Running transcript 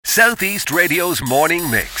Southeast Radio's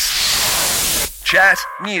morning mix. Chat,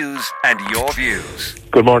 news and your views.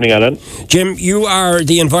 Good morning, Alan. Jim, you are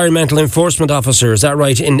the Environmental Enforcement Officer, is that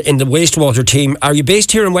right, in the wastewater team. Are you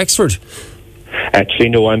based here in Wexford? Actually,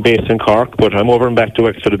 no, I'm based in Cork, but I'm over and back to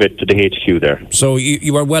Wexford a bit to the HQ there. So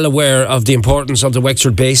you are well aware of the importance of the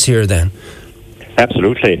Wexford base here then?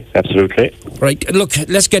 Absolutely. Right, look,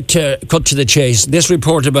 let's cut to the chase. This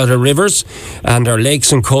report about our rivers and our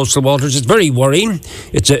lakes and coastal waters is very worrying.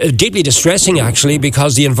 It's deeply distressing, actually,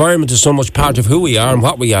 because the environment is so much part of who we are and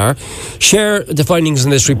what we are. Share the findings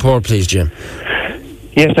in this report, please, Jim.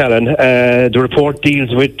 Yes, Alan. The report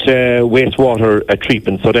deals with wastewater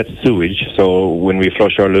treatment, so that's sewage. So when we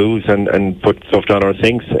flush our loos and put stuff down our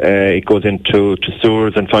sinks, it goes into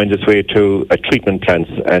sewers and finds its way to treatment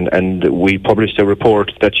plants. And we published a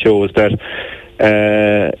report that shows that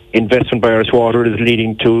investment by Irish Water is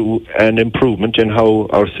leading to an improvement in how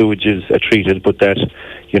our sewage is treated, but that,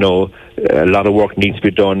 a lot of work needs to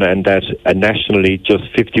be done, and that nationally just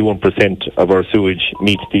 51% of our sewage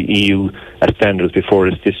meets the EU standards before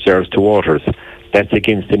it's discharged to waters. That's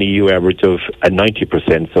against an EU average of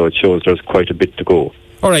 90%, so it shows there's quite a bit to go.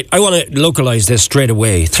 All right, I want to localise this straight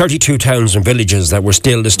away. 32 towns and villages that were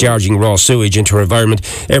still discharging raw sewage into our environment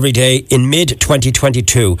every day in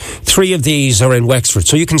mid-2022. 3 of these are in Wexford,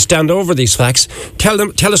 so you can stand over these facts. Tell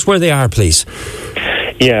us where they are, please.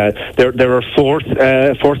 Yeah, there are four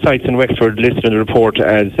sites in Wexford listed in the report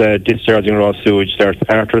as discharging raw sewage. There's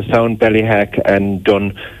Arthurstown, Ballyhack and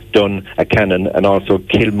Duncannon, and also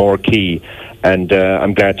Kilmore Quay. And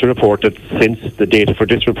I'm glad to report that since the data for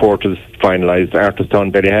this report is finalised,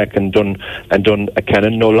 Arthurstown, Ballyhack and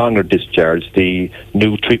Duncannon no longer discharge. The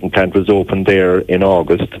new treatment plant was opened there in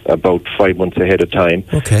August, about 5 months ahead of time.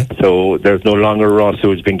 Okay. So there's no longer raw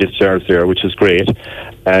sewage being discharged there, which is great.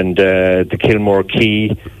 And the Kilmore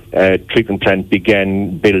Quay treatment plant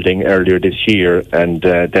began building earlier this year, and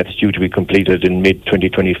that's due to be completed in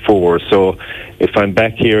mid-2024. So if I'm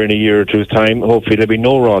back here in a year or two's time, hopefully there'll be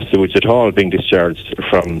no raw sewage at all being discharged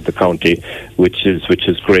from the county, which is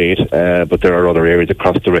great. But there are other areas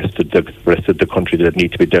across the rest of the country that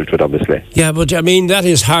need to be dealt with, obviously. Yeah, but I mean, that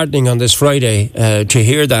is heartening on this Friday to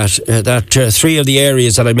hear that 3 of the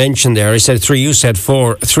areas that I mentioned there, I said 3, you said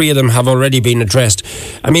 4, 3 of them have already been addressed.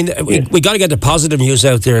 I mean, we got to get the positive news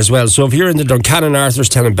out there as well. So if you're in the Duncannon,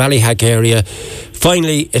 Arthurstown and Ballyhack area,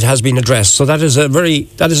 finally it has been addressed. So that is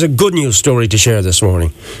a good news story to share this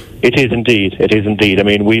morning. It is indeed. I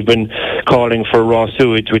mean, we've been calling for raw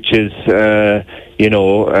sewage, which is a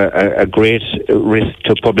great risk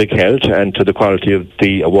to public health and to the quality of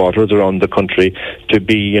the waters around the country, to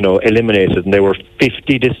be eliminated. And there were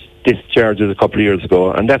 50 discharges a couple of years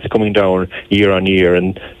ago, and that's coming down year on year.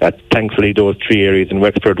 And thankfully those 3 areas in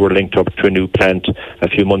Wexford were linked up to a new plant a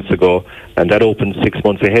few months ago, and that opened 6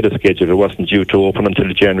 months ahead of schedule. It wasn't due to open until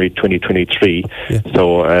January 2023. Yeah.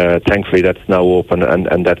 So thankfully that's now open,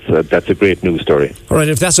 and that's a great news story. All right,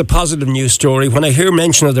 if that's a positive news story, when I hear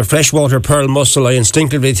mention of the freshwater pearl mussel, I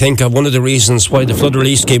instinctively think of one of the reasons why the flood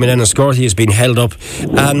relief scheme in Enniscorthy has been held up,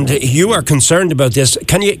 and you are concerned about this.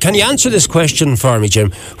 Can you answer this question for me,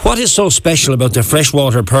 Jim? What is so special about the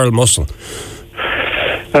freshwater pearl mussel?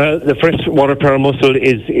 The freshwater pearl mussel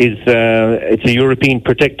it's a European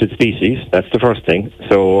protected species. That's the first thing.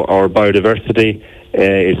 So our biodiversity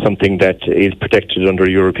is something that is protected under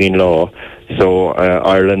European law. So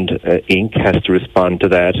Ireland Inc. has to respond to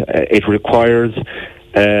that. It requires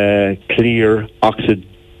clear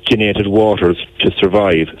oxygenated waters to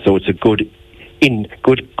survive. So it's a good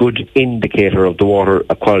indicator of the water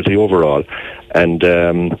quality overall. And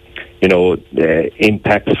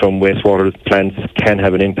impacts from wastewater plants can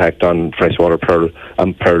have an impact on freshwater pearl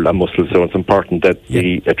and mussels. So it's important that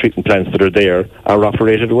the treatment plants that are there are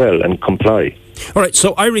operated well and comply. All right,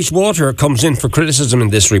 so Irish Water comes in for criticism in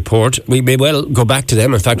this report. We may well go back to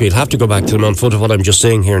them. In fact, we'll have to go back to them on foot of what I'm just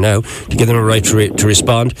saying here now to give them a right to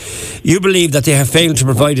respond. You believe that they have failed to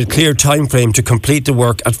provide a clear time frame to complete the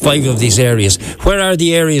work at 5 of these areas. Where are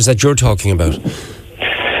the areas that you're talking about?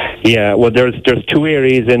 Yeah, well, there's 2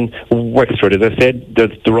 areas in Wexford. As I said,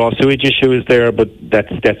 the raw sewage issue is there, but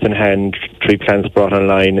that's in hand. 3 plants brought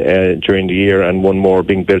online during the year, and 1 more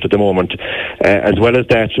being built at the moment. As well as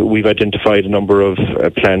that, we've identified a number of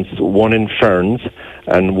plants, 1 in Ferns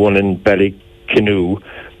and 1 in Ballycanoe,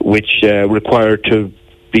 which require to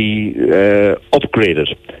be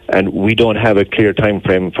upgraded. And we don't have a clear time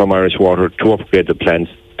frame from Irish Water to upgrade the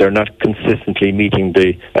plants. They're not consistently meeting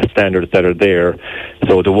the standards that are there.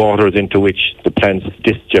 So the waters into which the plants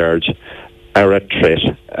discharge are at threat,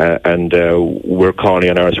 and we're calling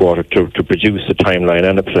on Irish Water to produce a timeline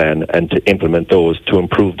and a plan and to implement those to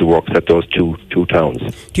improve the works at those two towns.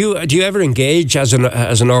 Do you ever engage as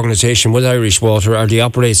an organisation with Irish Water, or do you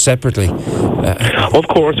operate separately? Of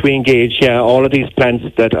course, we engage. Yeah, all of these plants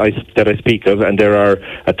that I speak of, and there are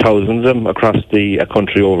thousands of them across the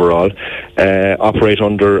country overall, operate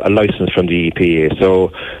under a licence from the EPA.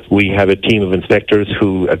 So we have a team of inspectors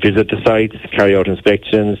who visit the sites, carry out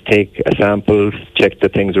inspections, take a sample, check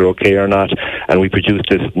that things are okay or not, and we produce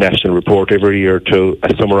this national report every year to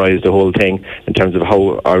summarise the whole thing in terms of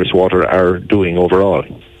how Irish Water are doing overall.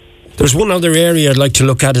 There's one other area I'd like to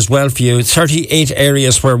look at as well for you. 38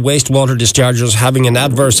 areas where wastewater discharges having an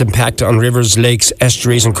adverse impact on rivers, lakes,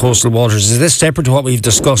 estuaries and coastal waters. Is this separate to what we've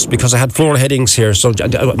discussed? Because I had 4 headings here, so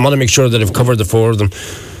I want to make sure that I've covered the 4 of them.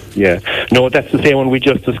 Yeah. No, that's the same one we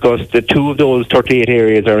just discussed. The 2 of those 38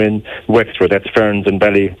 areas are in Wexford. That's Ferns and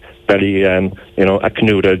Canoe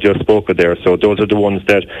I just spoke of there. So those are the ones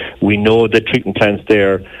that we know the treatment plants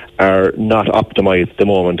there are not optimised at the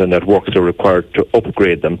moment, and that works are required to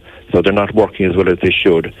upgrade them. So they're not working as well as they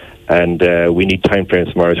should, and we need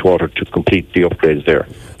timeframes from Irish Water to complete the upgrades there.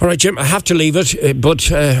 All right, Jim, I have to leave it, but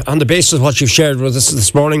on the basis of what you've shared with us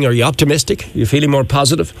this morning, are you optimistic? Are you feeling more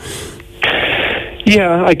positive?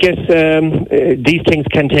 Yeah, I guess these things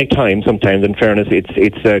can take time sometimes. In fairness,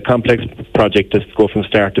 it's a complex project to go from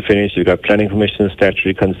start to finish. You've got planning permission,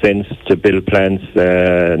 statutory consents to build plans.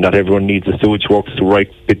 Not everyone needs a sewage works right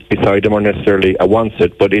beside them or necessarily wants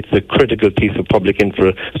it, but it's a critical piece of public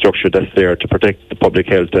infrastructure that's there to protect the public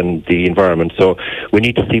health and the environment. So we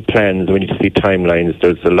need to see plans, we need to see timelines.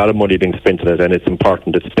 There's a lot of money being spent on it, and it's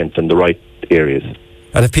important it's spent in the right areas.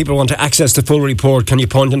 And if people want to access the full report, can you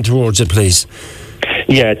point them towards it, please?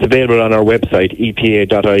 Yeah, it's available on our website,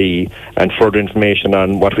 epa.ie, and further information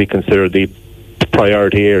on what we consider the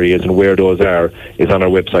priority areas and where those are is on our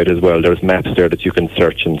website as well. There's maps there that you can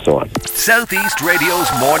search and so on. Southeast Radio's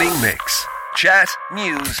morning mix. Chat,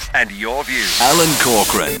 news and your views. Alan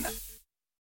Corcoran.